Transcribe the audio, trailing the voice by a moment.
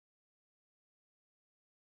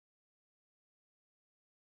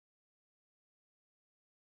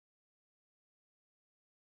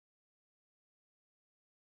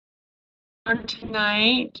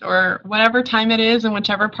tonight, or whatever time it is in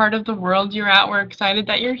whichever part of the world you're at. We're excited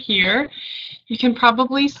that you're here. You can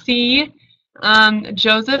probably see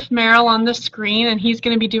Josef Merrill on the screen, and he's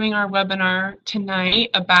going to be doing our webinar tonight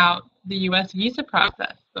about the U.S. visa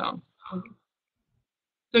process. So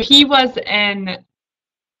he was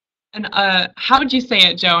how would you say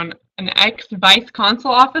it, Joan? An ex-vice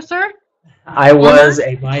consul officer? I was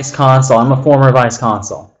a vice consul. I'm a former vice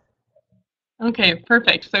consul. Okay,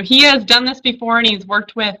 perfect. So he has done this before, and he's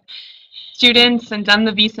worked with students and done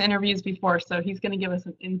the visa interviews before, so he's going to give us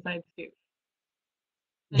an inside scoop.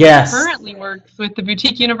 Yes. He currently works with the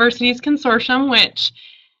Boutique Universities Consortium, which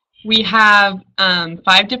we have 5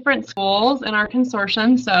 different schools in our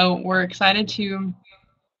consortium, so we're excited to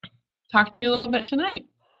talk to you a little bit tonight.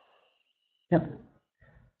 Yep.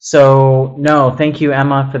 So, no, thank you,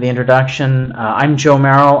 Emma, for the introduction. I'm Joe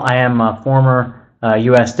Merrill. I am a former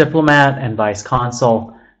U.S. diplomat and vice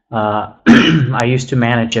consul. I used to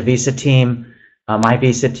manage a visa team. My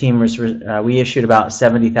visa team was, we issued about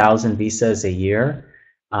 70,000 visas a year.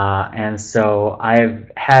 And so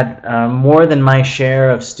I've had more than my share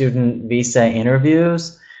of student visa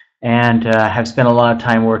interviews, and have spent a lot of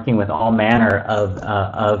time working with all manner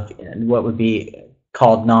of what would be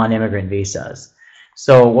called non-immigrant visas.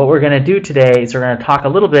 So what we're going to do today is we're going to talk a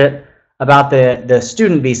little bit about the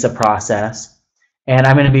student visa process, and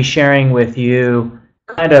I'm going to be sharing with you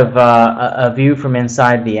kind of a view from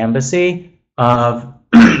inside the embassy of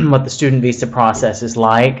what the student visa process is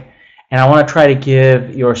like. And I want to try to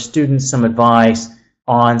give your students some advice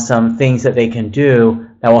on some things that they can do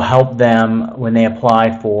that will help them when they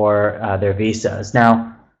apply for their visas.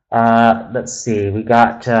 Now, let's see, we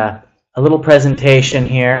got a little presentation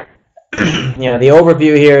here. The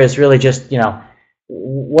overview here is really just,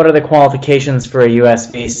 what are the qualifications for a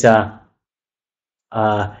U.S. visa?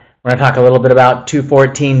 We're going to talk a little bit about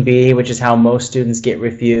 214B, which is how most students get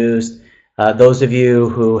refused. Those of you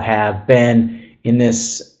who have been in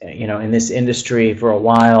this, in this industry for a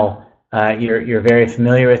while, you're very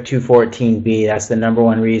familiar with 214B. That's the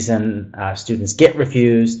 #1 reason students get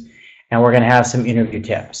refused, and we're going to have some interview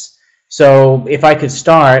tips. So if I could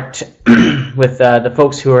start with the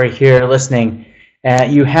folks who are here listening,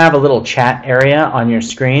 you have a little chat area on your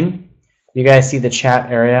screen. You guys see the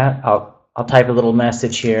chat area? I'll type a little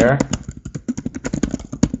message here.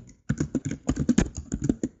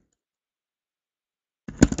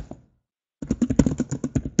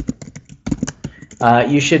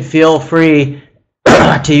 You should feel free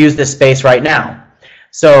to use this space right now.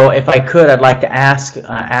 So if I could, I'd like to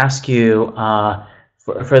ask you,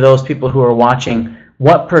 for those people who are watching,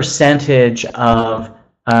 what percentage of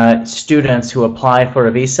students who apply for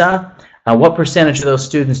a visa, what percentage of those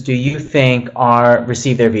students do you think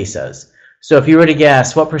receive their visas? So if you were to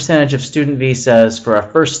guess, what percentage of student visas for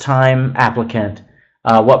a first-time applicant,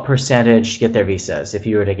 what percentage get their visas, if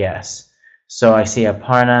you were to guess? So I see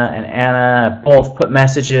Aparna and Anna both put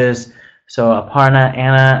messages. So Aparna,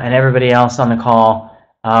 Anna, and everybody else on the call,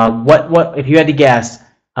 what if you had to guess,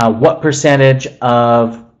 what percentage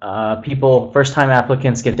of people, first-time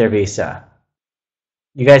applicants, get their visa?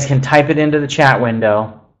 You guys can type it into the chat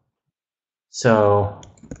window. So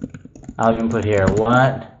I'll even put here,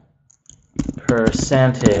 what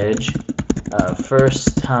percentage of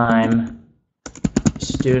first-time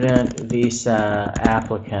student visa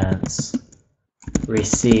applicants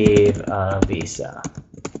receive a visa?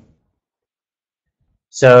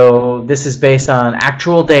 So this is based on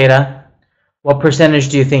actual data. What percentage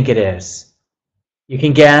do you think it is? You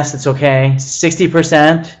can guess, it's okay.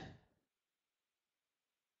 60%?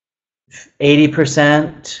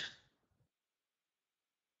 80%?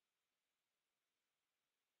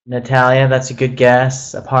 Natalia, that's a good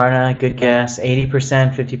guess. Aparna, good guess.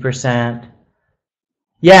 80%, 50%.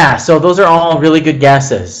 Yeah, so those are all really good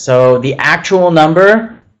guesses. So the actual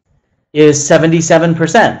number is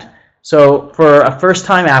 77%. So for a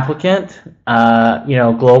first-time applicant,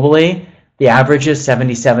 globally, the average is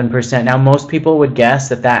 77%. Now, most people would guess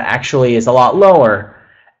that that actually is a lot lower.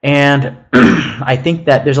 And I think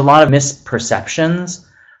that there's a lot of misperceptions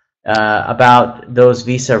about those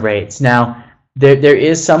visa rates. Now, there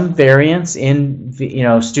is some variance in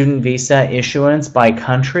student visa issuance by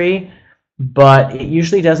country, but it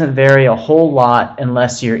usually doesn't vary a whole lot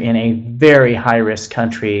unless you're in a very high-risk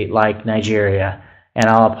country like Nigeria. And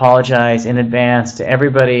I'll apologize in advance to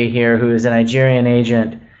everybody here who is a Nigerian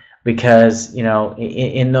agent, because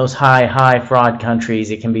in those high fraud countries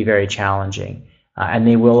it can be very challenging, and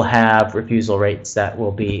they will have refusal rates that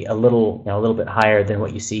will be a little bit higher than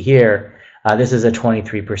what you see here. This is a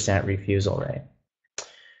 23% refusal rate.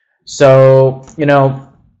 So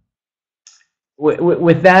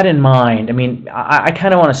with that in mind, I mean, I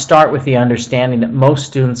kind of want to start with the understanding that most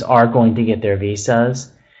students are going to get their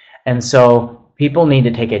visas. And so people need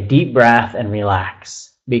to take a deep breath and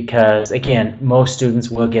relax because, again, most students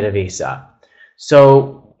will get a visa.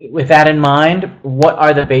 So with that in mind, what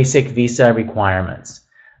are the basic visa requirements?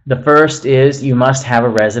 The first is you must have a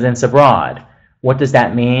residence abroad. What does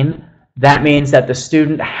that mean? That means that the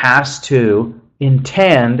student has to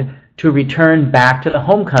intend to return back to the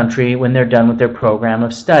home country when they're done with their program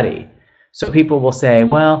of study. So people will say,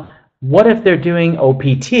 well, what if they're doing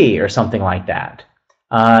OPT or something like that?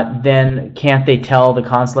 Then can't they tell the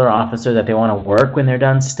consular officer that they want to work when they're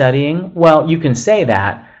done studying? Well, you can say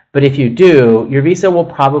that, but if you do, your visa will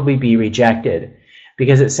probably be rejected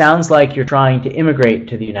because it sounds like you're trying to immigrate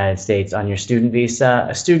to the United States on your student visa.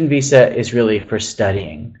 A student visa is really for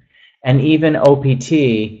studying. And even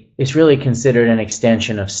OPT is really considered an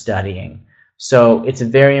extension of studying. So it's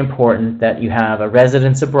very important that you have a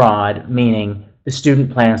residence abroad, meaning the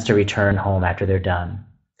student plans to return home after they're done.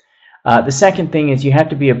 The second thing is you have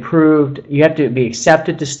to be approved, you have to be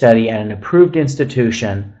accepted to study at an approved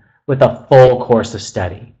institution with a full course of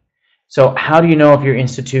study. So how do you know if your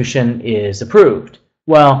institution is approved?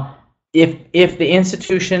 Well, if the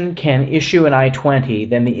institution can issue an I-20,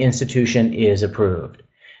 then the institution is approved.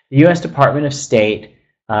 The U.S. Department of State,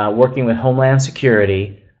 working with Homeland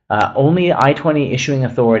Security, only I-20 issuing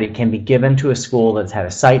authority can be given to a school that's had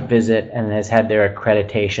a site visit and has had their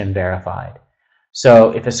accreditation verified.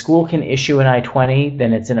 So if a school can issue an I-20,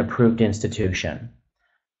 then it's an approved institution.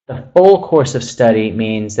 The full course of study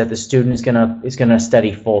means that the student is going to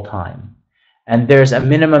study full-time. And there's a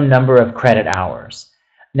minimum number of credit hours.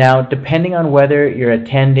 Now, depending on whether you're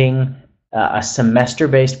attending a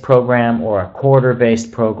semester-based program or a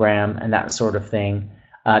quarter-based program and that sort of thing,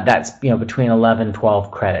 that's between 11 and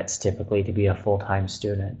 12 credits typically to be a full-time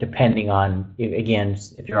student, depending on, again,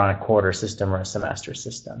 if you're on a quarter system or a semester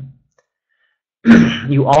system.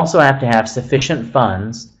 You also have to have sufficient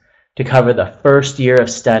funds to cover the first year of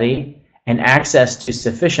study and access to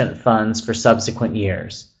sufficient funds for subsequent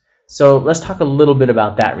years. So let's talk a little bit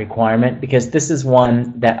about that requirement because this is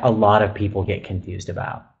one that a lot of people get confused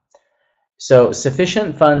about. So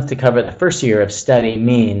sufficient funds to cover the first year of study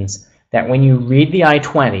means that when you read the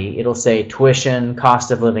I-20, it'll say tuition, cost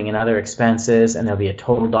of living, and other expenses, and there'll be a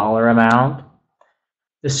total dollar amount.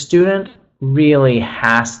 The student really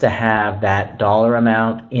has to have that dollar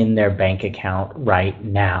amount in their bank account right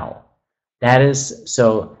now. That is,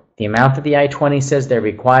 so the amount that the I-20 says they're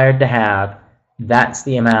required to have, that's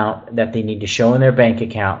the amount that they need to show in their bank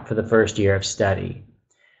account for the first year of study.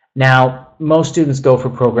 Now, most students go for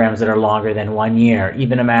programs that are longer than 1 year.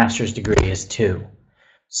 Even a master's degree is 2.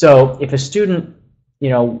 So if a student,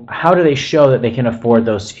 how do they show that they can afford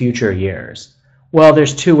those future years? Well,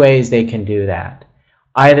 there's 2 ways they can do that.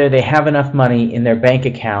 Either they have enough money in their bank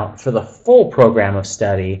account for the full program of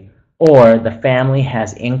study, or the family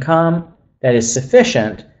has income that is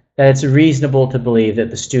sufficient that it's reasonable to believe that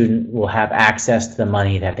the student will have access to the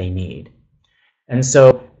money that they need. And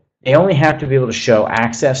so they only have to be able to show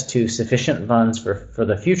access to sufficient funds for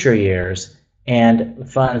the future years and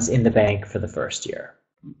funds in the bank for the first year.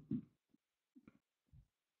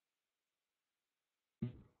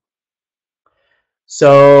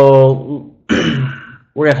 So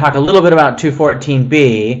we're going to talk a little bit about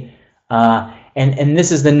 214B, and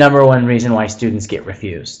this is the #1 reason why students get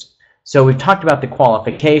refused. So we've talked about the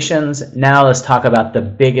qualifications. Now let's talk about the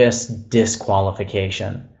biggest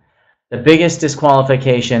disqualification. The biggest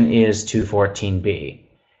disqualification is 214B.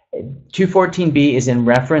 214B is in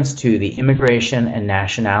reference to the Immigration and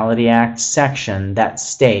Nationality Act section that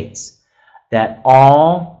states that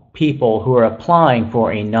all people who are applying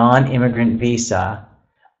for a non-immigrant visa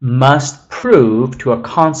must prove to a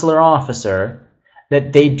consular officer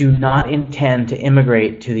that they do not intend to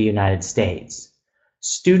immigrate to the United States.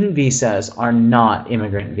 Student visas are not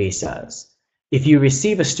immigrant visas. If you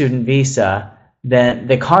receive a student visa, then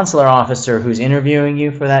the consular officer who's interviewing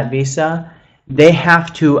you for that visa, they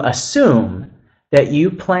have to assume that you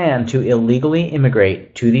plan to illegally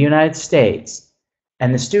immigrate to the United States,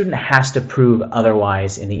 and the student has to prove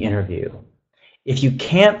otherwise in the interview. If you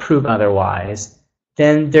can't prove otherwise,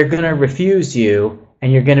 then they're going to refuse you,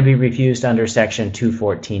 and you're going to be refused under Section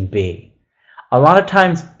 214B. A lot of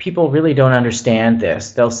times people really don't understand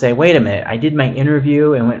this. They'll say, wait a minute, I did my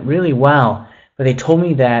interview and went really well, but they told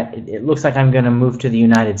me that it looks like I'm going to move to the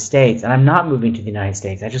United States, and I'm not moving to the United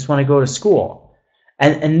States. I just want to go to school.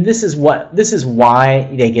 And this is why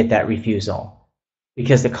they get that refusal,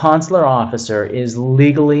 because the consular officer is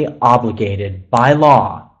legally obligated by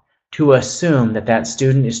law to assume that that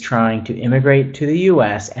student is trying to immigrate to the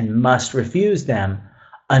US and must refuse them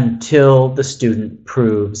until the student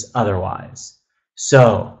proves otherwise.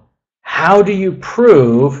 So, how do you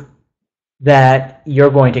prove that you're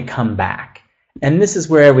going to come back? And this is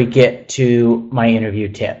where we get to my interview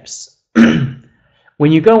tips.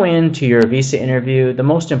 When you go into your visa interview, the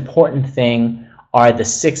most important thing are the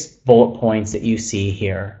 6 bullet points that you see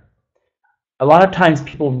here. A lot of times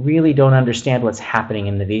people really don't understand what's happening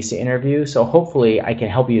in the visa interview, so hopefully I can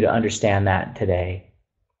help you to understand that today.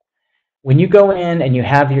 When you go in and you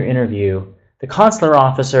have your interview, the consular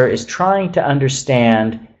officer is trying to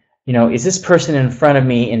understand, is this person in front of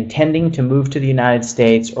me intending to move to the United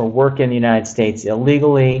States or work in the United States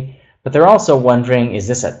illegally? But they're also wondering, is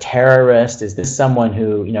this a terrorist? Is this someone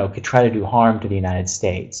who, could try to do harm to the United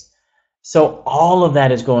States? So all of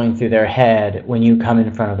that is going through their head when you come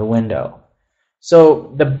in front of the window.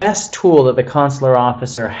 So the best tool that the consular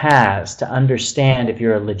officer has to understand if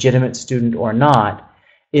you're a legitimate student or not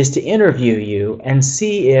is to interview you and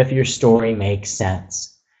see if your story makes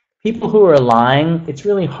sense. People who are lying, it's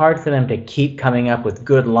really hard for them to keep coming up with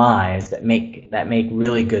good lies that make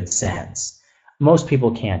really good sense. Most people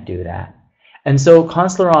can't do that. And so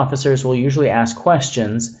consular officers will usually ask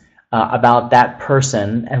questions about that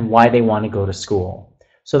person and why they want to go to school.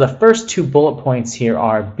 So the first 2 bullet points here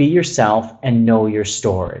are be yourself and know your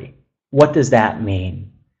story. What does that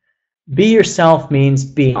mean? Be yourself means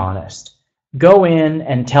be honest. Go in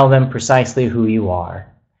and tell them precisely who you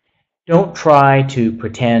are. Don't try to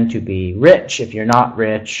pretend to be rich if you're not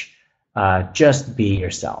rich. Just be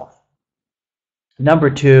yourself. Number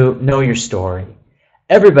 2, know your story.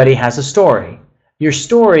 Everybody has a story. Your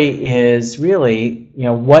story is really,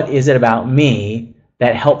 what is it about me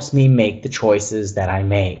that helps me make the choices that I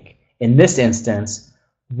make? In this instance,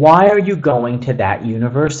 why are you going to that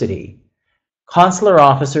university? Consular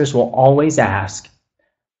officers will always ask,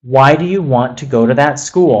 why do you want to go to that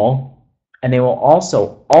school? And they will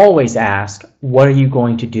also always ask, what are you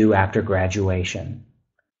going to do after graduation?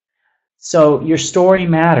 So your story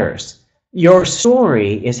matters. Your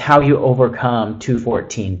story is how you overcome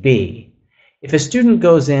 214B. If a student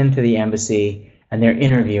goes into the embassy and they're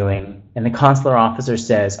interviewing and the consular officer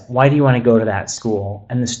says, why do you want to go to that school?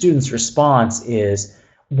 And the student's response is,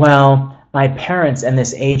 well, my parents and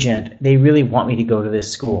this agent, they really want me to go to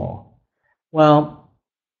this school. Well,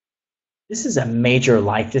 this is a major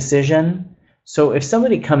life decision. So if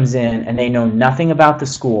somebody comes in and they know nothing about the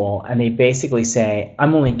school and they basically say,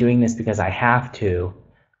 I'm only doing this because I have to,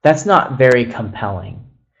 that's not very compelling.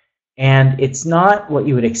 And it's not what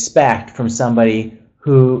you would expect from somebody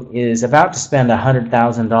who is about to spend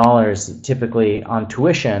 $100,000 typically on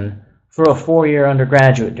tuition for a 4-year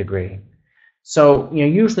undergraduate degree. So,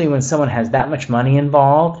 usually when someone has that much money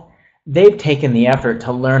involved, they've taken the effort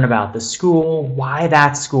to learn about the school. Why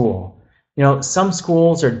that school? Some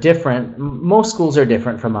schools are different. Most schools are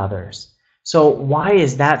different from others. So why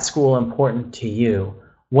is that school important to you?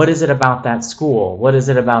 What is it about that school? What is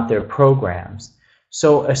it about their programs?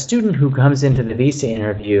 So a student who comes into the visa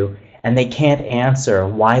interview and they can't answer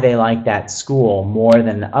why they like that school more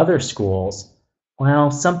than other schools, well,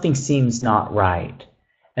 something seems not right.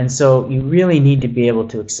 And so you really need to be able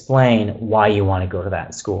to explain why you want to go to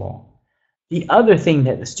that school. The other thing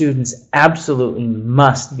that the students absolutely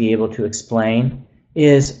must be able to explain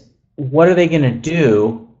is what are they going to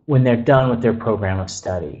do when they're done with their program of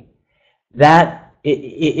study.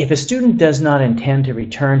 If a student does not intend to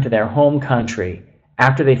return to their home country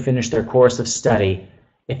after they finish their course of study,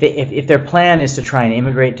 if their plan is to try and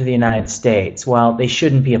immigrate to the United States, well, they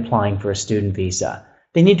shouldn't be applying for a student visa.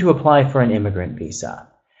 They need to apply for an immigrant visa.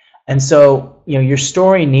 And so, your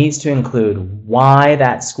story needs to include why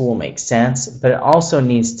that school makes sense, but it also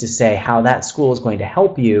needs to say how that school is going to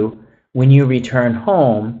help you when you return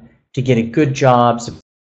home to get a good job,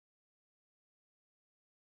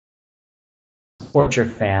 support your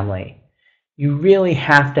family. You really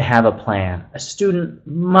have to have a plan. A student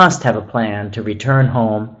must have a plan to return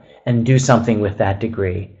home and do something with that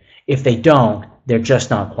degree. If they don't, they're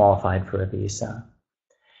just not qualified for a visa.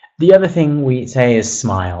 The other thing we say is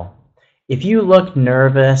smile. If you look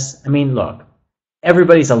nervous, look,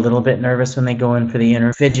 everybody's a little bit nervous when they go in for the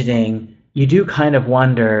interview, fidgeting. You do kind of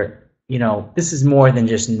wonder, this is more than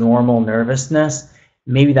just normal nervousness.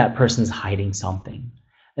 Maybe that person's hiding something.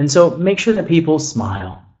 And so make sure that people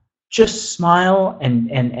smile. Just smile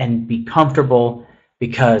and be comfortable,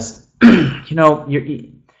 because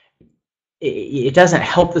it doesn't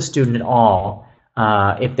help the student at all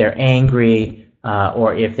if they're angry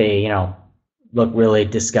or if they look really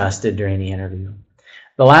disgusted during the interview.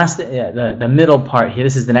 The middle part here,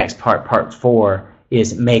 this is the next part, part 4,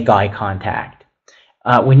 is make eye contact.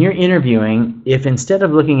 When you're interviewing, if instead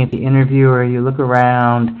of looking at the interviewer, you look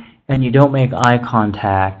around and you don't make eye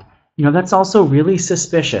contact, that's also really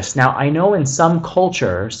suspicious. Now, I know in some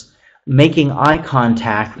cultures, making eye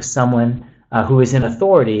contact with someone who is in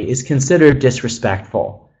authority is considered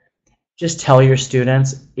disrespectful. Just tell your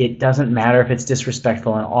students it doesn't matter if it's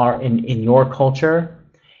disrespectful in your culture.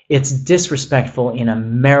 It's disrespectful in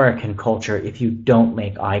American culture if you don't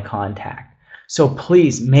make eye contact. So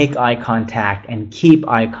please make eye contact and keep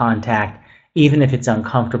eye contact even if it's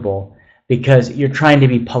uncomfortable, because you're trying to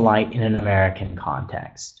be polite in an American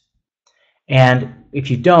context. And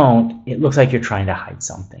if you don't, it looks like you're trying to hide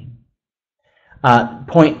something.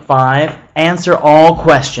 Point 5, answer all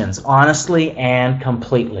questions honestly and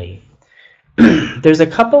completely. There's a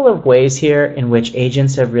couple of ways here in which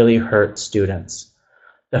agents have really hurt students.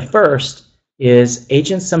 The first is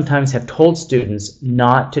agents sometimes have told students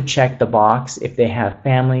not to check the box if they have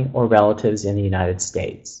family or relatives in the United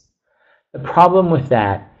States. The problem with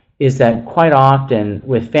that is that quite often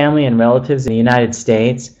with family and relatives in the United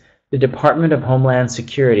States, the Department of Homeland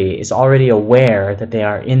Security is already aware that they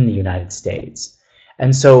are in the United States.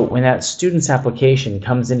 And so when that student's application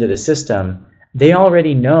comes into the system, they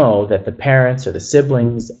already know that the parents or the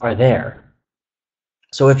siblings are there.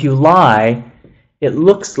 So if you lie, it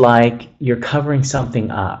looks like you're covering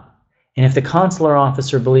something up. And if the consular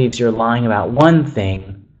officer believes you're lying about one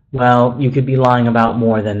thing, well, you could be lying about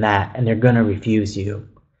more than that, and they're going to refuse you.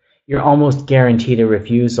 You're almost guaranteed a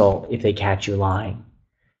refusal if they catch you lying.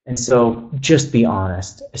 And so just be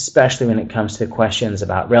honest, especially when it comes to questions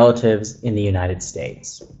about relatives in the United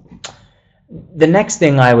States. The next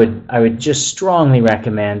thing I would just strongly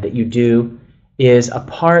recommend that you do is a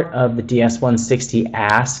part of the DS-160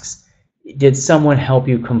 asks, did someone help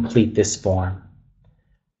you complete this form?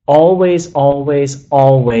 Always, always,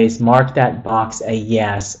 always mark that box a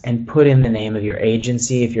yes and put in the name of your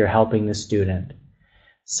agency if you're helping the student.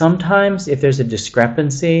 Sometimes if there's a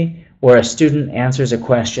discrepancy where a student answers a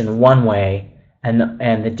question one way and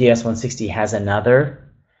the DS-160 has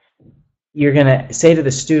another, you're going to say to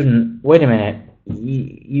the student, wait a minute,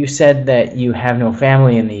 you said that you have no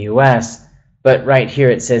family in the US, but right here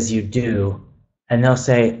it says you do. And they'll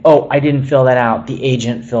say, oh, I didn't fill that out, the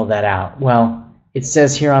agent filled that out. Well, it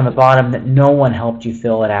says here on the bottom that no one helped you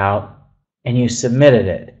fill it out and you submitted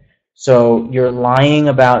it. So you're lying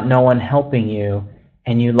about no one helping you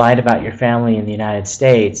and you lied about your family in the United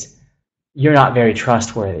States. You're not very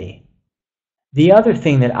trustworthy. The other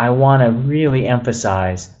thing that I want to really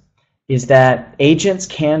emphasize is that agents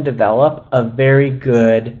can develop a very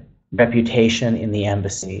good reputation in the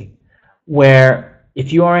embassy, where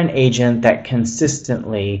if you are an agent that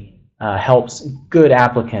consistently helps good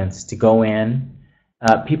applicants to go in,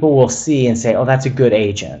 people will see and say, oh, that's a good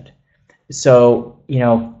agent. So,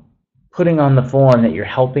 putting on the form that you're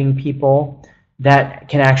helping people, that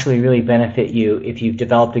can actually really benefit you if you've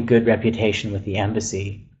developed a good reputation with the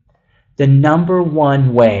embassy. The number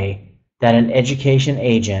one way that an education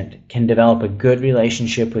agent can develop a good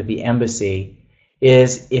relationship with the embassy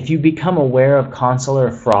is if you become aware of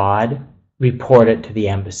consular fraud, report it to the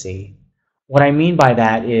embassy. What I mean by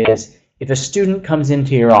that is if a student comes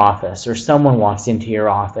into your office or someone walks into your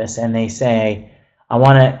office and they say, I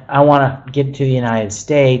want to get to the United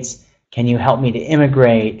States, can you help me to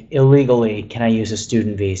immigrate illegally? Can I use a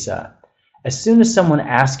student visa? As soon as someone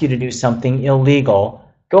asks you to do something illegal,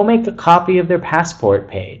 go make a copy of their passport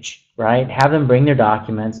page, right? Have them bring their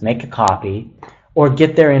documents, make a copy, or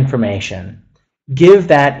get their information. Give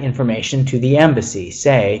that information to the embassy.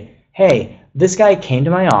 Say, hey, this guy came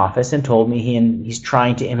to my office and told me he's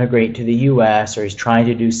trying to immigrate to the US, or he's trying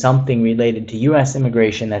to do something related to US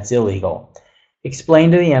immigration that's illegal. Explain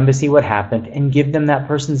to the embassy what happened and give them that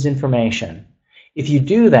person's information. If you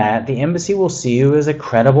do that, the embassy will see you as a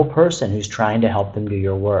credible person who's trying to help them do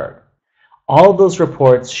your work. All of those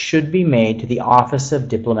reports should be made to the Office of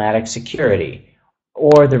Diplomatic Security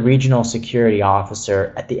or the Regional Security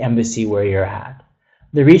Officer at the embassy where you're at.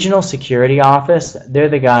 The Regional Security Office, they're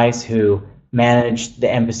the guys who manage the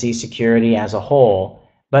embassy security as a whole,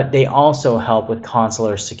 but they also help with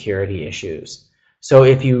consular security issues. So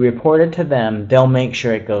if you report it to them, they'll make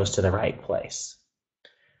sure it goes to the right place.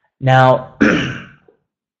 Now,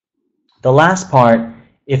 the last part,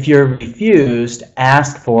 if you're refused,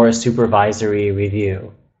 ask for a supervisory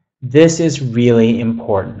review. This is really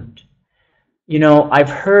important. I've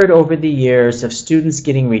heard over the years of students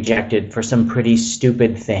getting rejected for some pretty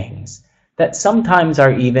stupid things that sometimes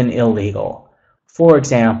are even illegal. For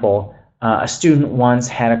example, a student once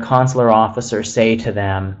had a consular officer say to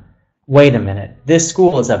them, wait a minute, this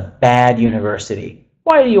school is a bad university.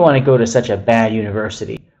 Why do you want to go to such a bad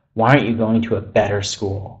university? Why aren't you going to a better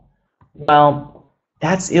school? Well,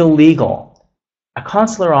 that's illegal. A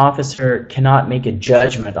consular officer cannot make a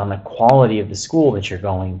judgment on the quality of the school that you're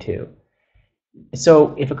going to.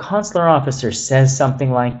 So if a consular officer says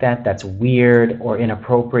something like that that's weird or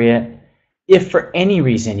inappropriate, if for any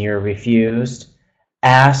reason you're refused,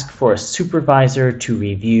 ask for a supervisor to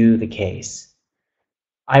review the case.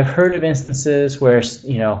 I've heard of instances where,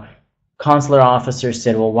 consular officers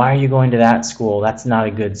said, well, why are you going to that school? That's not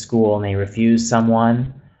a good school, and they refuse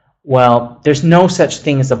someone. Well, there's no such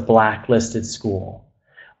thing as a blacklisted school.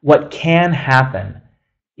 What can happen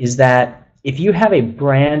is that if you have a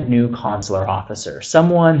brand new consular officer,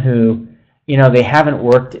 someone who, they haven't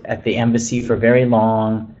worked at the embassy for very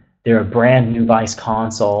long, they're a brand new vice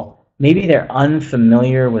consul, maybe they're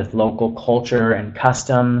unfamiliar with local culture and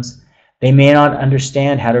customs, they may not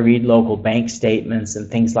understand how to read local bank statements and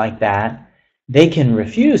things like that, they can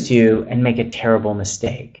refuse you and make a terrible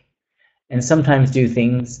mistake. And sometimes do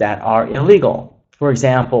things that are illegal. For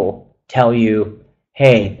example, tell you,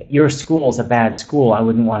 hey, your school's a bad school, I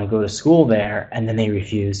wouldn't want to go to school there, and then they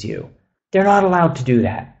refuse you. They're not allowed to do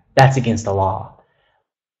that. That's against the law.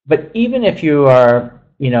 But even if you are,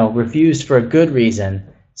 refused for a good reason,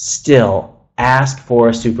 still ask for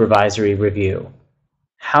a supervisory review.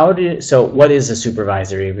 So what is a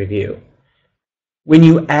supervisory review? When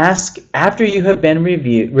you ask, after you have been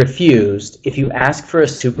refused, if you ask for a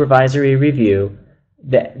supervisory review,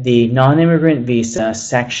 the non-immigrant visa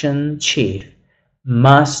section chief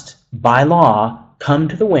must, by law, come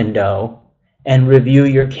to the window and review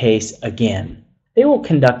your case again. They will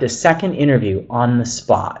conduct a second interview on the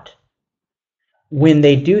spot. When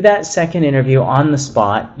they do that second interview on the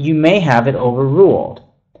spot, you may have it overruled.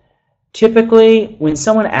 Typically, when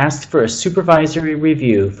someone asks for a supervisory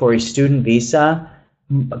review for a student visa,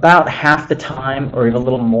 about half the time, or a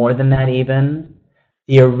little more than that even,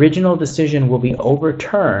 the original decision will be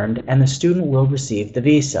overturned and the student will receive the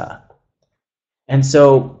visa. And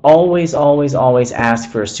so always, always, always ask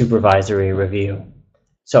for a supervisory review.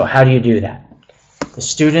 So how do you do that? The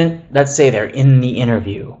student, let's say they're in the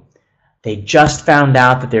interview. They just found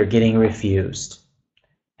out that they're getting refused.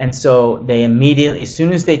 And so they immediately, as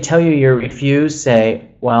soon as they tell you you're refused, say,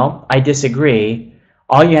 well, I disagree.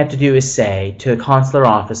 All you have to do is say to the consular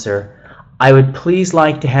officer, I would please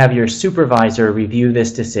like to have your supervisor review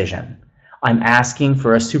this decision. I'm asking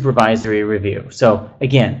for a supervisory review. So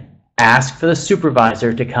again, ask for the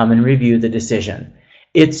supervisor to come and review the decision.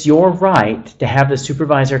 It's your right to have the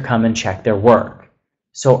supervisor come and check their work.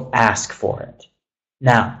 So ask for it.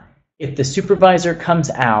 Now, if the supervisor comes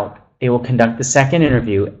out, they will conduct the second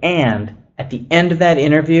interview, and at the end of that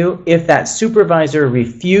interview, if that supervisor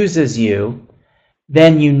refuses you,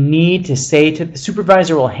 then you need to say to the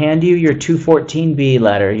supervisor will hand you your 214B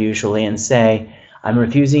letter usually and say, I'm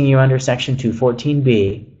refusing you under section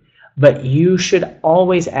 214B, but you should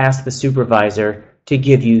always ask the supervisor to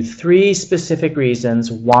give you 3 specific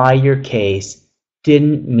reasons why your case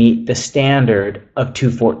didn't meet the standard of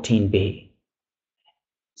 214B.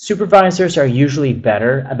 Supervisors are usually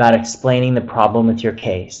better about explaining the problem with your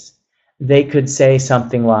case. They could say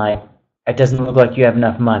something like, it doesn't look like you have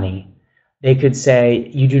enough money. They could say,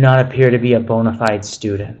 you do not appear to be a bona fide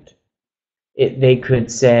student. They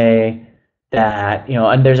could say that,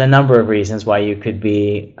 and there's a number of reasons why you could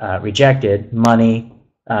be rejected, money,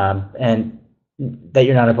 and that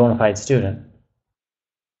you're not a bona fide student.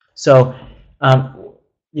 So,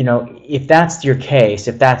 if that's your case,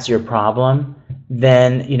 if that's your problem,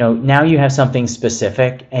 then now you have something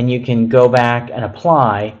specific and you can go back and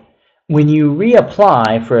apply. When you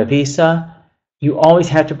reapply for a visa, you always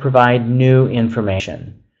have to provide new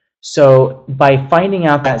information. So by finding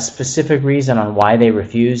out that specific reason on why they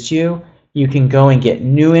refused you, you can go and get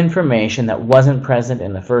new information that wasn't present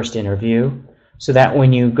in the first interview, so that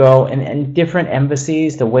when you go, and different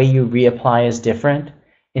embassies, the way you reapply is different.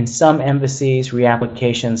 In some embassies,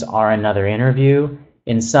 reapplications are another interview.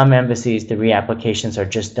 In some embassies, the reapplications are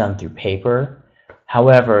just done through paper.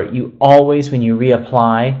 However, you always, when you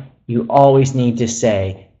reapply, you always need to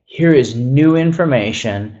say, here is new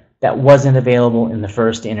information that wasn't available in the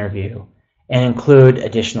first interview, and include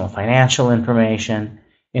additional financial information,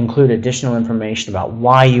 include additional information about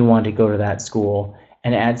why you want to go to that school,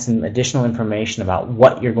 and add some additional information about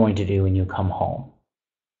what you're going to do when you come home.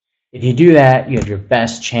 If you do that, you have your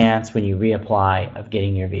best chance when you reapply of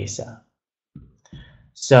getting your visa.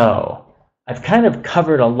 So I've kind of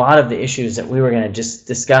covered a lot of the issues that we were going to just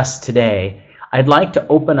discuss today. I'd like to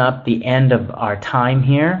open up the end of our time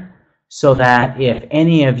here so that if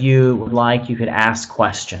any of you would like, you could ask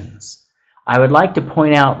questions. I would like to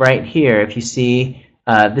point out right here, if you see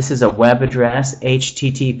This is a web address,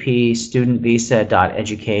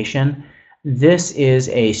 http://studentvisa.education. This is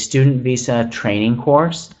a student visa training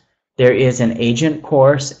course. There is an agent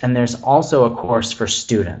course, and there's also a course for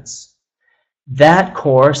students. That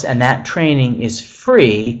course and that training is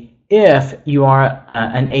free if you are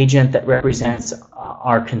an agent that represents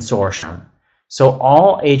our consortium. So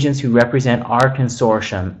all agents who represent our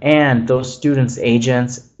consortium and those students'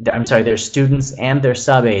 agents, their students and their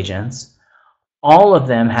sub-agents, all of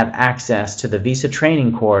them have access to the visa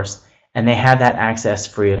training course, and they have that access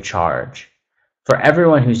free of charge. For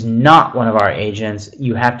everyone who's not one of our agents,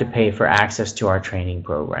 you have to pay for access to our training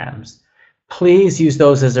programs. Please use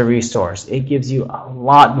those as a resource. It gives you a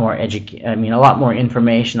lot more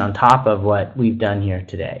information on top of what we've done here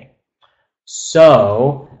today.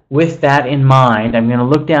 So, with that in mind, I'm going to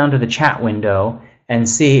look down to the chat window and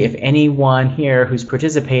see if anyone here who's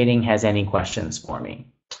participating has any questions for me.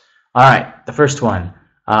 All right, the first one.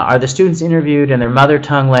 Are the students interviewed in their mother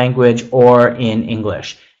tongue language or in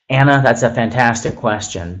English? Anna, that's a fantastic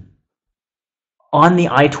question. On the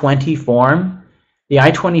I-20 form, the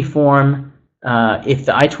I-20 form, if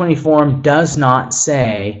the I-20 form does not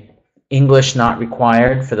say English not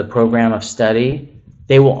required for the program of study,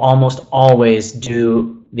 they will almost always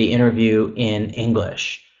do the interview in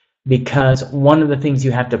English, because one of the things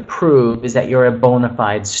you have to prove is that you're a bona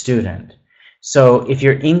fide student. So if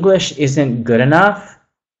your English isn't good enough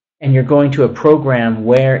and you're going to a program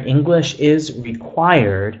where English is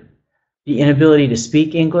required, the inability to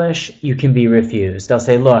speak English, you can be refused. They'll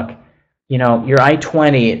say, look, your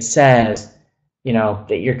I-20, it says,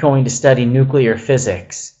 that you're going to study nuclear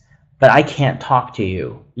physics, but I can't talk to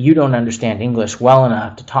you. You don't understand English well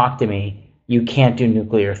enough to talk to me. You can't do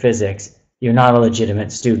nuclear physics. You're not a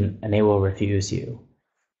legitimate student, and they will refuse you.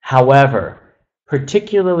 However,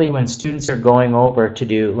 particularly when students are going over to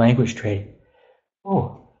do language training,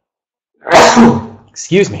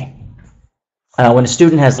 excuse me. When a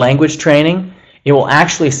student has language training, it will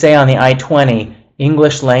actually say on the I-20,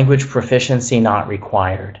 English language proficiency not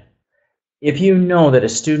required. If you know that a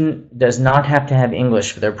student does not have to have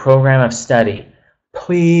English for their program of study,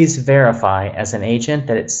 please verify as an agent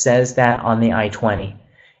that it says that on the I-20.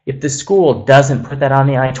 If the school doesn't put that on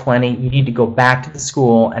the I-20, you need to go back to the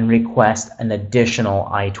school and request an additional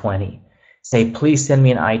I-20. Say, please send me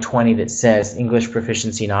an I-20 that says English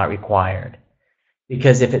proficiency not required.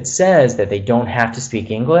 Because if it says that they don't have to speak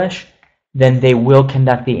English, then they will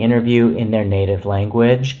conduct the interview in their native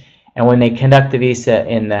language. And when they conduct the visa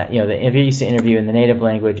in the visa interview in the native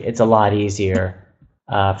language, it's a lot easier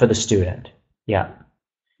for the student. Yeah.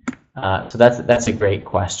 So that's a great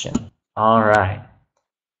question. All right.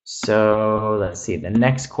 So let's see. The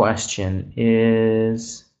next question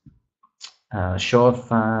is show of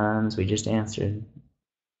funds. We just answered.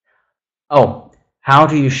 Oh, how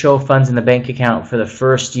do you show funds in the bank account for the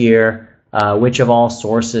first year? Which of all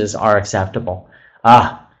sources are acceptable?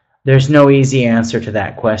 There's no easy answer to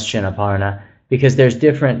that question, Aparna, because there's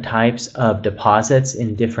different types of deposits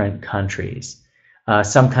in different countries.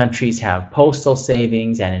 Some countries have postal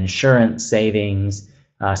savings and insurance savings.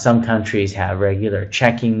 Some countries have regular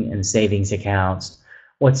checking and savings accounts.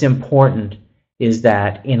 What's important is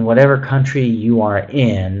that in whatever country you are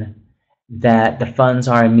in, that the funds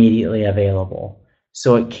are immediately available.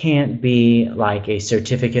 So it can't be like a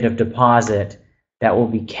certificate of deposit that will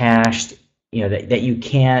be cashed, that you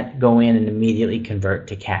can't go in and immediately convert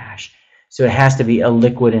to cash. So it has to be a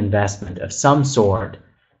liquid investment of some sort.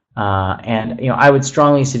 And I would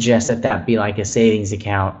strongly suggest that that be like a savings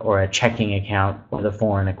account or a checking account or the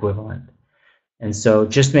foreign equivalent. And so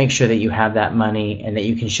just make sure that you have that money and that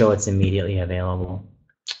you can show it's immediately available.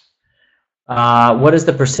 What is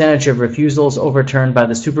the percentage of refusals overturned by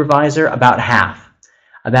the supervisor? About half.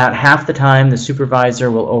 About half the time the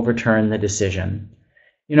supervisor will overturn the decision.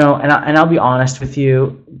 And I'll be honest with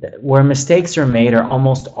you, where mistakes are made are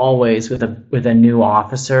almost always with a new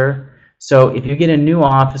officer. So if you get a new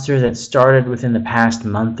officer that started within the past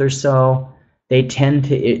month or so, they tend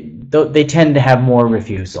to have more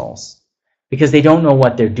refusals because they don't know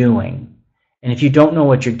what they're doing. And if you don't know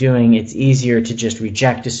what you're doing, it's easier to just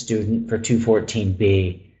reject a student for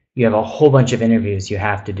 214B. You have a whole bunch of interviews you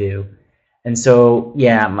have to do. And so,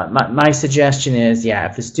 yeah, my suggestion is,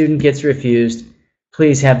 if the student gets refused,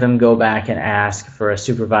 please have them go back and ask for a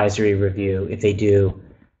supervisory review. If they do,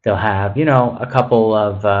 they'll have, a couple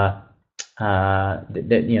of, they're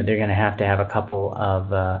going to have a couple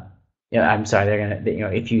of,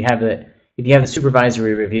 if you have the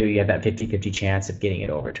supervisory review, you have that 50-50 chance of getting it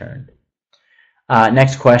overturned.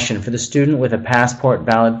 Next question. For the student with a passport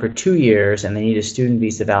valid for 2 years and they need a student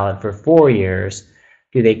visa valid for 4 years,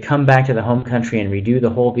 Do they come back to the home country and redo the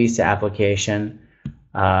whole visa application?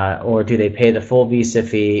 Or do they pay the full visa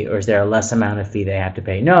fee, or is there a less amount of fee they have to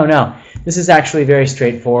pay? No, no. This is actually very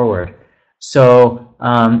straightforward. So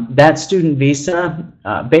that student visa,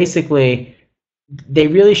 basically, they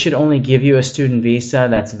really should only give you a student visa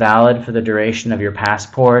that's valid for the duration of your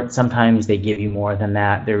passport. Sometimes they give you more than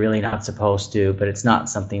that. They're really not supposed to, but it's not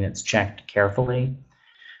something that's checked carefully.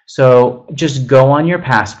 So just go on your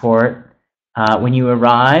passport. When you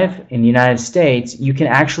arrive in the United States, you can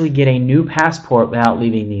actually get a new passport without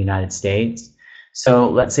leaving the United States. So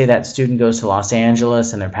let's say that student goes to Los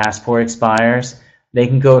Angeles and their passport expires. They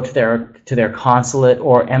can go to their consulate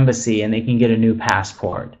or embassy and they can get a new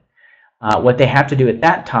passport. What they have to do at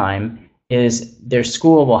that time is their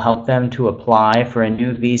school will help them to apply for a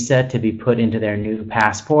new visa to be put into their new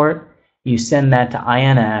passport. You send that to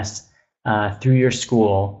INS through your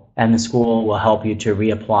school, and the school will help you to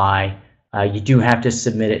reapply. You do have to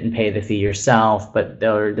submit it and pay the fee yourself, but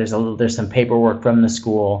there's some paperwork from the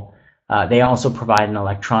school. They also provide an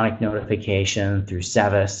electronic notification through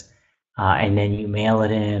SEVIS, and then you mail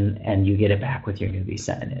it in and you get it back with your new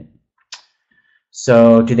visa in it.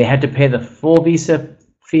 So do they have to pay the full visa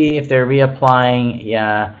fee if they're reapplying?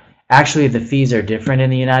 Yeah, actually the fees are different in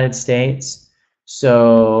the United States.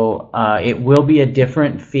 So it will be a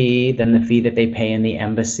different fee than the fee that they pay in the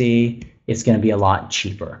embassy. It's going to be a lot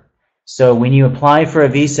cheaper. So when you apply for a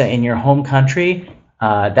visa in your home country,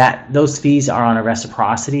 those fees are on a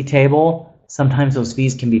reciprocity table. Sometimes those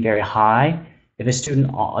fees can be very high. If a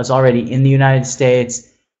student is already in the United States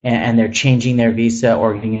and they're changing their visa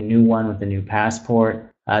or getting a new one with a new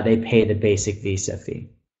passport, they pay the basic visa fee.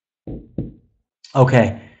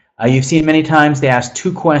 Okay, you've seen many times they ask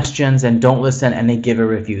 2 questions and don't listen and they give a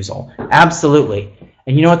refusal. Absolutely.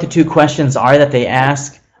 And you know what the 2 questions are that they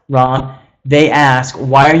ask, Ron? They ask,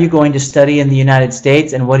 why are you going to study in the United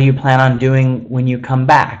States and what do you plan on doing when you come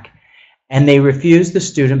back? And they refuse the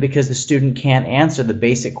student because the student can't answer the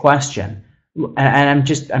basic question.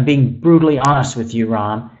 And I'm being brutally honest with you,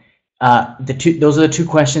 Ron. Those are the 2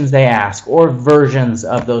 questions they ask, or versions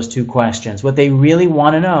of those 2 questions. What they really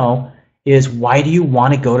want to know is, why do you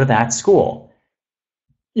want to go to that school?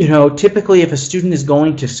 You know, typically if a student is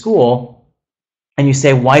going to school and you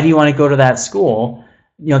say, why do you want to go to that school?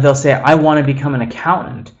 You know, they'll say, I want to become an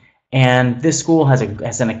accountant, and this school has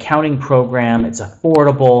an accounting program. It's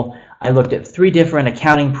affordable. I looked at 3 different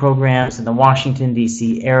accounting programs in the Washington,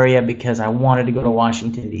 D.C. area because I wanted to go to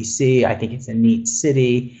Washington, D.C. I think it's a neat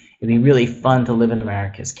city. It'd be really fun to live in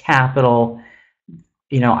America's capital.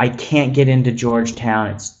 You know, I can't get into Georgetown.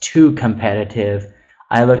 It's too competitive.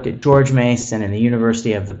 I looked at George Mason and the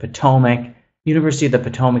University of the Potomac. University of the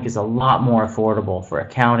Potomac is a lot more affordable for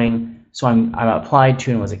accounting. So I applied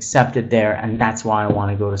to and was accepted there, and that's why I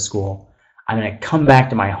want to go to school. I'm going to come back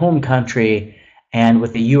to my home country, and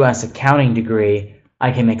with a U.S. accounting degree,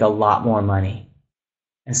 I can make a lot more money.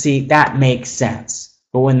 And see, that makes sense.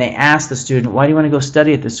 But when they ask the student, why do you want to go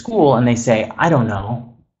study at the school? And they say, I don't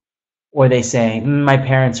know. Or they say, my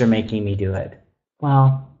parents are making me do it.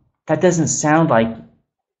 Well, that doesn't sound like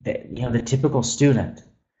the typical student.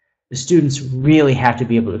 The students really have to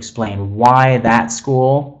be able to explain why that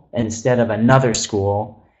school instead of another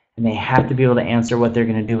school, and they have to be able to answer what they're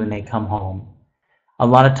going to do when they come home. A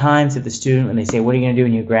lot of times if the student, when they say, what are you going to do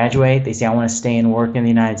when you graduate? They say, I want to stay and work in the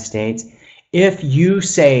United States. If you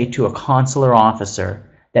say to a consular officer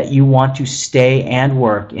that you want to stay and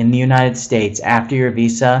work in the United States after your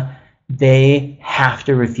visa, they have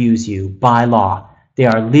to refuse you by law. They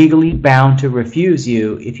are legally bound to refuse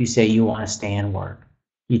you if you say you want to stay and work.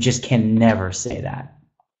 You just can never say that.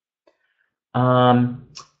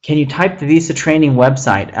 Can you type the visa training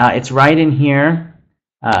website? It's right in here,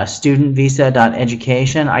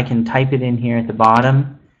 studentvisa.education. I can type it in here at the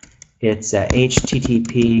bottom. It's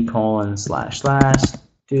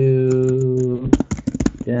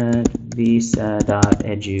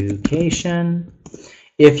http://studentvisa.education.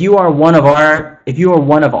 If you are one of our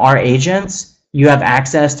agents, you have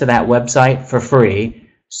access to that website for free.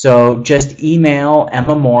 So just email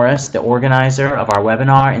Emma Morris, the organizer of our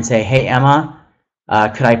webinar, and say, hey Emma,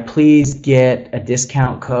 could I please get a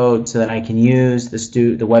discount code so that I can use the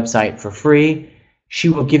website for free? She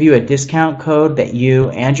will give you a discount code that you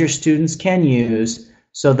and your students can use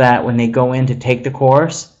so that when they go in to take the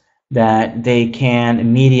course, that they can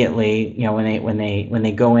immediately, when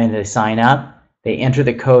they go in to sign up, they enter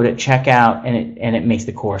the code at checkout and it makes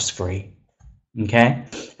the course free. Okay?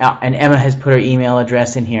 Now, and Emma has put her email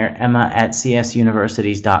address in here,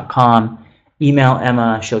 emma@csuniversities.com. Email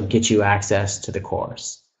Emma, she'll get you access to the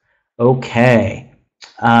course. Okay.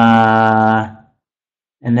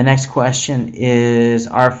 And the next question is,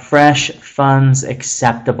 are fresh funds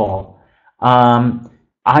acceptable? I'm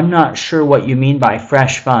not sure what you mean by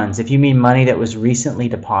fresh funds. If you mean money that was recently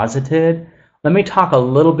deposited, let me talk a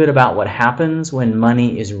little bit about what happens when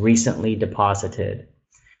money is recently deposited.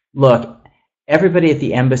 Look, everybody at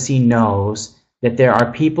the embassy knows that there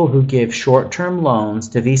are people who give short-term loans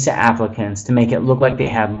to visa applicants to make it look like they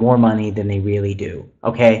have more money than they really do,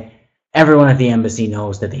 okay? Everyone at the embassy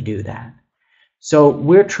knows that they do that. So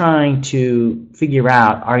we're trying to figure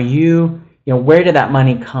out, where did that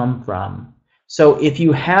money come from? So if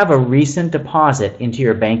you have a recent deposit into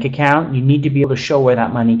your bank account, you need to be able to show where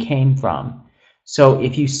that money came from. So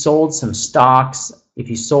if you sold some stocks, if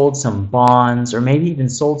you sold some bonds, or maybe even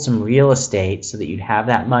sold some real estate so that you'd have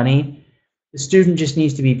that money, the student just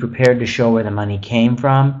needs to be prepared to show where the money came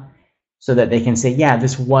from so that they can say, yeah,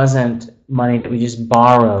 this wasn't money that we just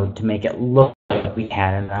borrowed to make it look like we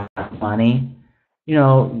had enough money.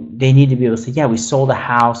 They need to be able to say, yeah, we sold a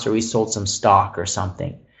house or we sold some stock or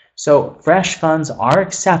something. So fresh funds are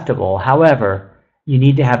acceptable. However, you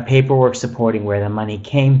need to have paperwork supporting where the money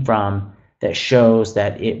came from that shows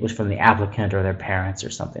that it was from the applicant or their parents or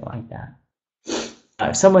something like that.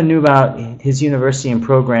 If someone knew about his university and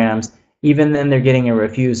programs, even then they're getting a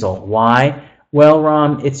refusal. Why? Well,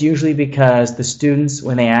 Ram, it's usually because the students,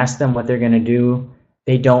 when they ask them what they're going to do,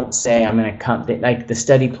 they don't say, I'm going to come, like the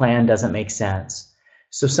study plan doesn't make sense.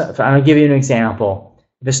 So I'll give you an example.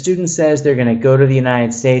 If a student says they're going to go to the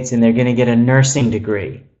United States and they're going to get a nursing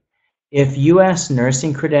degree, if U.S.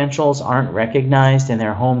 nursing credentials aren't recognized in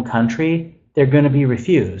their home country, they're going to be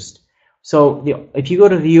refused. So if you go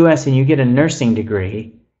to the U.S. and you get a nursing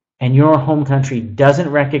degree and your home country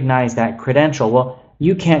doesn't recognize that credential, well,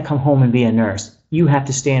 you can't come home and be a nurse. You have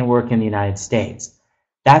to stay and work in the United States.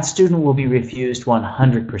 That student will be refused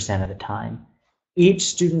 100% of the time. Each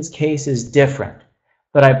student's case is different,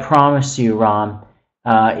 but I promise you, Ram,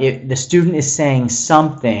 if the student is saying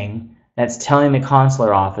something that's telling the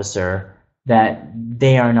consular officer that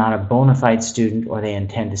they are not a bona fide student or they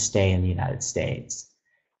intend to stay in the United States.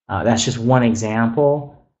 That's just one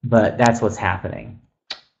example, but that's what's happening.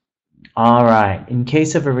 All right. In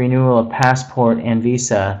case of a renewal of passport and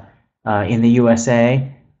visa in the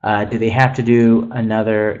USA, do they have to do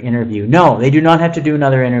another interview? No, they do not have to do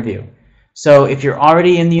another interview. So if you're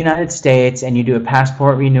already in the United States and you do a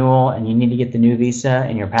passport renewal and you need to get the new visa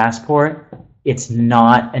in your passport, it's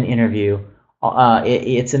not an interview.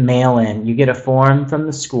 It's a mail-in. You get a form from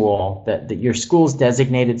the school, that your school's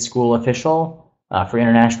designated school official for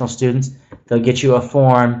international students. They'll get you a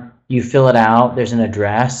form. You fill it out. There's an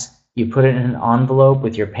address. You put it in an envelope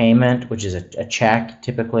with your payment, which is a check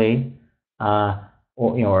typically,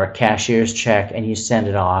 or a cashier's check, and you send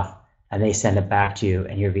it off, and they send it back to you,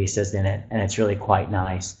 and your visa's in it, and it's really quite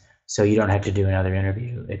nice. So you don't have to do another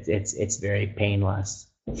interview. It's very painless.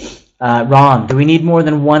 Ron, do we need more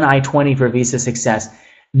than one I-20 for visa success?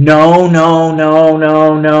 No, no, no,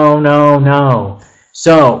 no, no, no, no.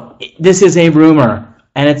 So this is a rumor,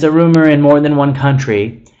 and it's a rumor in more than one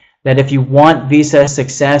country, that if you want visa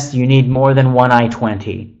success, you need more than one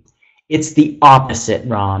I-20. It's the opposite,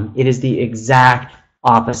 Ron. It is the exact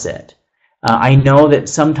opposite. I know that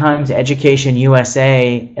sometimes Education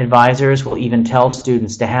USA advisors will even tell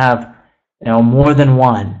students to have more than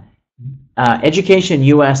one. Education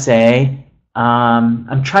USA,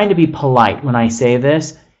 I'm trying to be polite when I say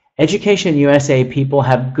this. Education USA people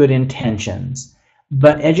have good intentions,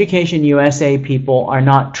 but Education USA people are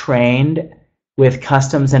not trained with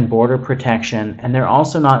Customs and Border Protection, and they're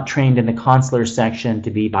also not trained in the consular section to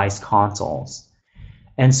be vice consuls.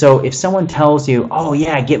 And so if someone tells you, oh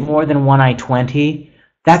yeah, get more than one I-20,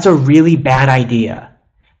 that's a really bad idea.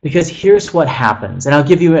 Because here's what happens, and I'll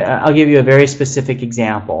give you a very specific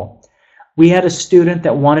example. We had a student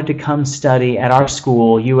that wanted to come study at our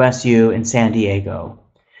school, USU, in San Diego.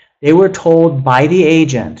 They were told by the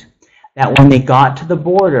agent that when they got to the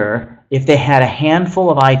border, if they had a handful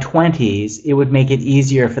of I-20s, it would make it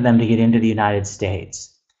easier for them to get into the United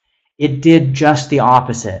States. It did just the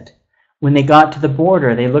opposite. When they got to the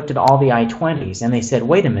border, they looked at all the I-20s and they said,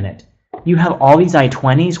 wait a minute, you have all these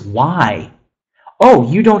I-20s? Why?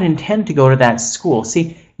 Oh, you don't intend to go to that school.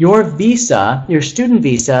 See, your visa, your student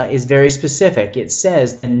visa, is very specific. It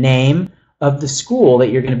says the name of the school that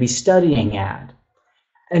you're going to be studying at.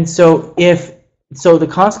 And so the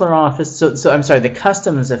consular office, the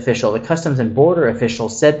customs official, the customs and border official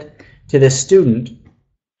said to this student,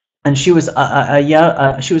 and she was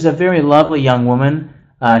a very lovely young woman.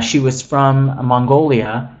 She was from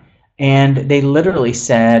Mongolia, and they literally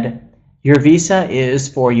said, your visa is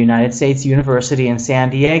for United States University in San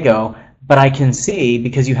Diego, but I can see,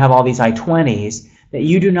 because you have all these I-20s, that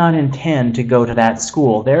you do not intend to go to that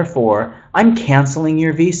school. Therefore, I'm canceling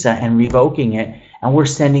your visa and revoking it, and we're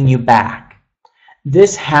sending you back.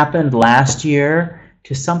 This happened last year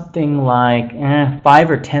to something like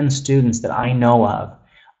 5 or 10 students that I know of,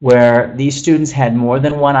 where these students had more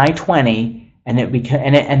than one I-20,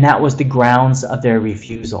 and that was the grounds of their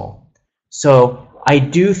refusal. So I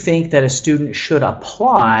do think that a student should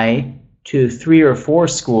apply to 3 or 4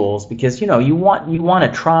 schools, because you want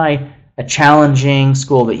to try a challenging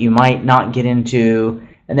school that you might not get into,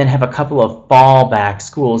 and then have a couple of fallback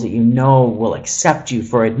schools that you know will accept you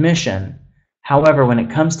for admission. However, when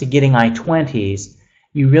it comes to getting I-20s,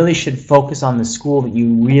 you really should focus on the school that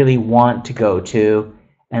you really want to go to,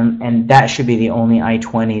 and that should be the only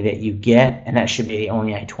I-20 that you get, and that should be the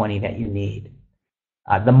only I-20 that you need.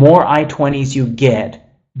 The more I-20s you get,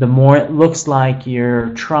 the more it looks like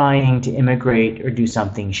you're trying to immigrate or do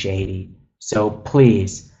something shady. So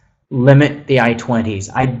please, limit the I-20s.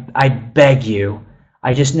 I beg you.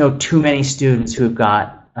 I just know too many students who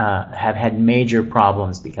have had major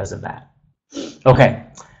problems because of that. Okay.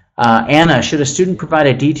 Anna, should a student provide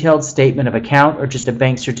a detailed statement of account or just a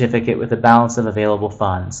bank certificate with a balance of available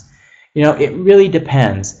funds? It really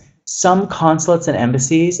depends. Some consulates and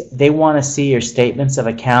embassies, they want to see your statements of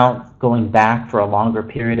account going back for a longer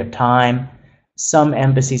period of time. Some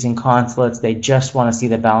embassies and consulates, they just want to see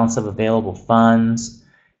the balance of available funds.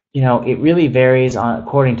 It really varies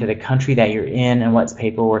according to the country that you're in and what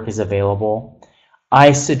paperwork is available.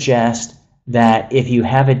 I suggest that if you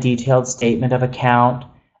have a detailed statement of account,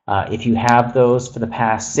 if you have those for the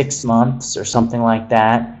past 6 months or something like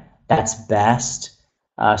that, that's best,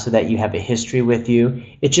 so that you have a history with you.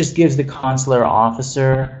 It just gives the consular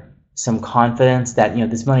officer some confidence that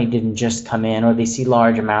this money didn't just come in, or they see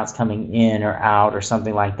large amounts coming in or out or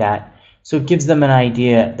something like that. So it gives them an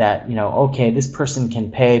idea that okay, this person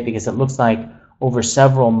can pay because it looks like over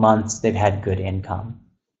several months they've had good income.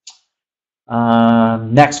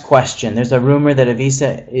 Next question. There's a rumor that a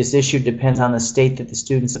visa is issued depends on the state that the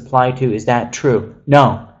students apply to. Is that true?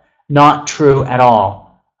 No, not true at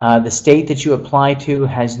all. The state that you apply to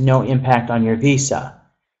has no impact on your visa.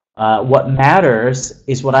 What matters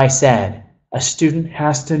is what I said. A student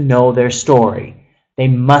has to know their story. They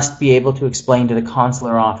must be able to explain to the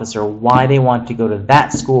consular officer why they want to go to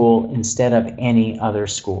that school instead of any other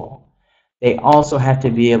school. They also have to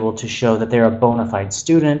be able to show that they're a bona fide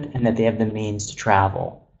student and that they have the means to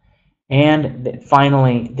travel. And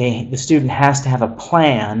finally, the student has to have a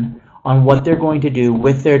plan on what they're going to do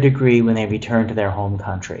with their degree when they return to their home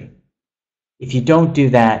country. If you don't do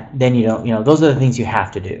that, then those are the things you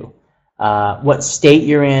have to do. What state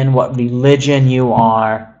you're in, what religion you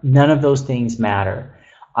are, none of those things matter.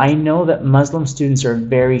 I know that Muslim students are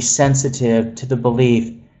very sensitive to the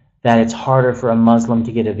belief that it's harder for a Muslim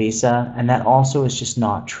to get a visa, and that also is just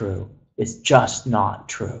not true. It's just not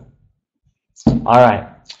true. All right.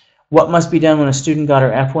 What must be done when a student got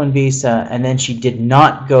her F1 visa and then she did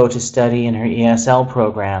not go to study in her ESL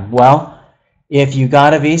program? Well, if you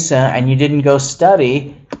got a visa and you didn't go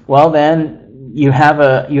study, well then you have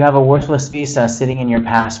a worthless visa sitting in your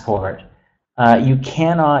passport. You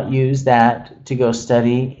cannot use that to go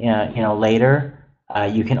study later.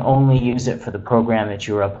 You can only use it for the program that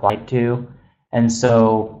you were applied to. And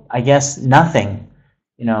so I guess nothing.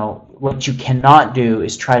 What you cannot do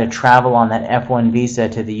is try to travel on that F1 visa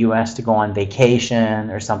to the US to go on vacation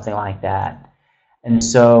or something like that. And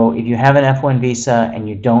so if you have an F1 visa and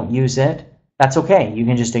you don't use it, that's okay. You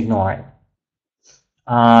can just ignore it.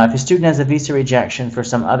 If a student has a visa rejection for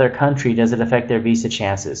some other country, does it affect their visa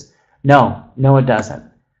chances? No, it doesn't.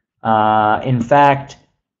 In fact,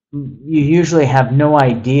 you usually have no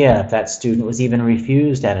idea if that student was even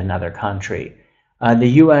refused at another country. The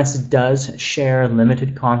U.S. does share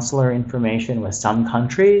limited consular information with some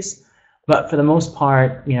countries, but for the most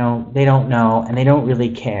part, they don't know and they don't really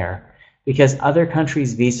care, because other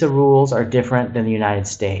countries' visa rules are different than the United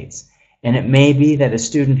States. And it may be that a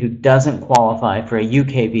student who doesn't qualify for a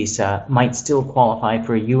UK visa might still qualify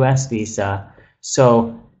for a US visa.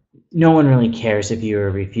 So no one really cares if you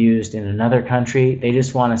are refused in another country. They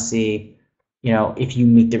just want to see, if you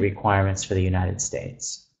meet the requirements for the United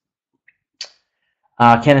States.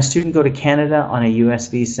 Can a student go to Canada on a US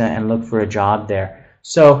visa and look for a job there?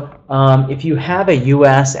 So if you have a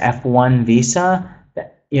US F1 visa,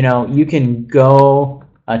 you can go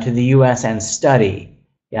to the US and study.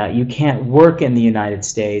 You can't work in the United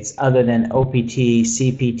States other than OPT,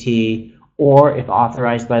 CPT, or if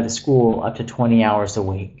authorized by the school, up to 20 hours a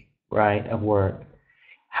week, right, of work.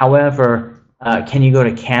 However, can you go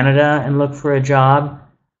to Canada and look for a job?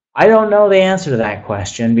 I don't know the answer to that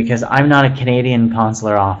question because I'm not a Canadian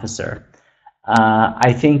consular officer.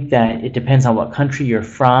 I think that it depends on what country you're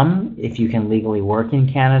from, if you can legally work in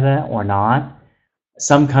Canada or not.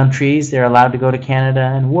 Some countries, they're allowed to go to Canada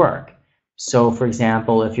and work. So, for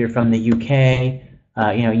example, if you're from the UK,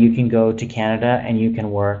 you can go to Canada and you can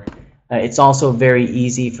work. It's also very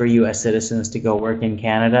easy for U.S. citizens to go work in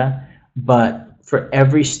Canada, but for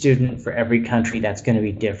every student, for every country, that's going to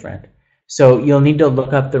be different. So you'll need to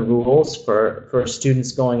look up the rules for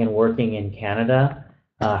students going and working in Canada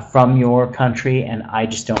from your country, and I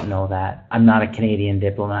just don't know that. I'm not a Canadian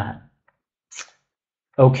diplomat.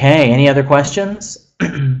 Okay, any other questions?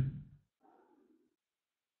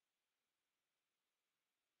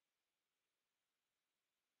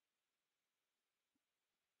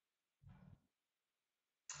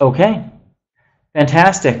 Okay,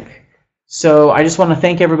 fantastic. So I just want to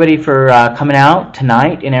thank everybody for coming out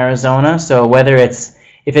tonight in Arizona. So whether if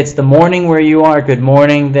it's the morning where you are, good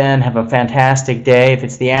morning, then have a fantastic day. If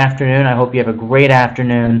it's the afternoon, I hope you have a great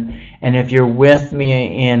afternoon. And if you're with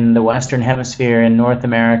me in the Western Hemisphere in North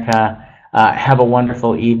America, have a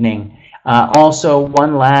wonderful evening. Also,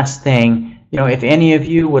 one last thing, if any of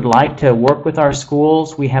you would like to work with our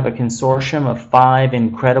schools, we have a consortium of 5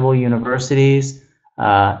 incredible universities.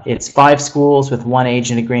 It's 5 schools with 1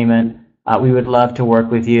 agent agreement. We would love to work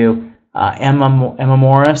with you. Emma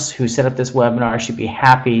Morris, who set up this webinar, should be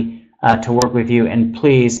happy to work with you. And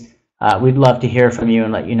please, we'd love to hear from you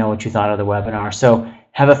and let you know what you thought of the webinar. So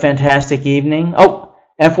have a fantastic evening. Oh,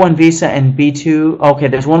 F1 visa and B2. Okay,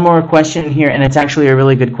 there's one more question here, and it's actually a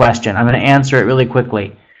really good question. I'm going to answer it really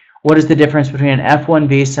quickly. What is the difference between an F1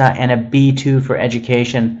 visa and a B2 for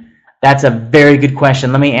education? That's a very good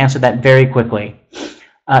question. Let me answer that very quickly.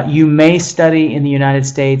 You may study in the United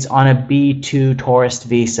States on a B2 tourist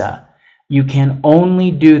visa. You can only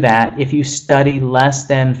do that if you study less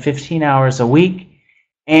than 15 hours a week,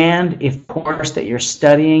 and if the course that you're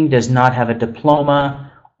studying does not have a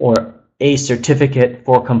diploma or a certificate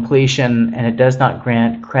for completion, and it does not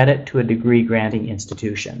grant credit to a degree granting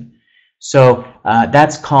institution. So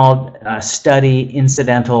that's called study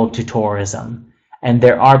incidental to tourism. And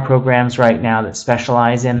there are programs right now that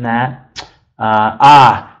specialize in that.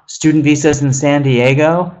 Student visas in San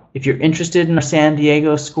Diego. If you're interested in a San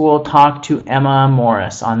Diego school, talk to Emma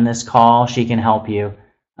Morris on this call. She can help you.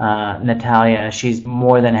 Natalia, she's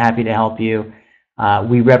more than happy to help you.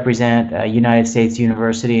 We represent United States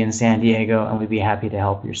University in San Diego, and we'd be happy to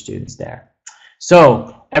help your students there.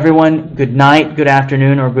 So everyone, good night, good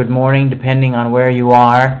afternoon, or good morning, depending on where you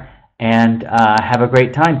are, and have a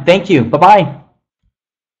great time. Thank you. Bye-bye.